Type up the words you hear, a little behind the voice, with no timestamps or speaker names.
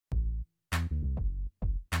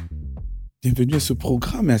Bienvenue à ce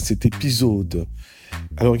programme et à cet épisode.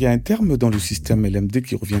 Alors, il y a un terme dans le système LMD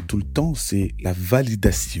qui revient tout le temps, c'est la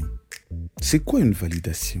validation. C'est quoi une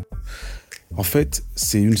validation? En fait,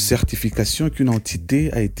 c'est une certification qu'une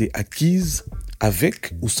entité a été acquise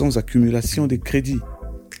avec ou sans accumulation des crédits.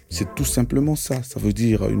 C'est tout simplement ça. Ça veut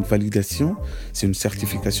dire une validation, c'est une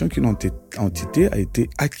certification qu'une entité a été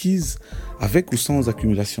acquise avec ou sans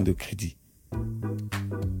accumulation de crédits.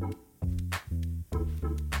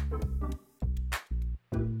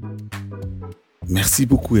 Merci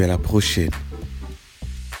beaucoup et à la prochaine.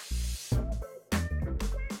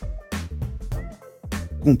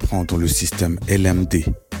 Comprendre le système LMD.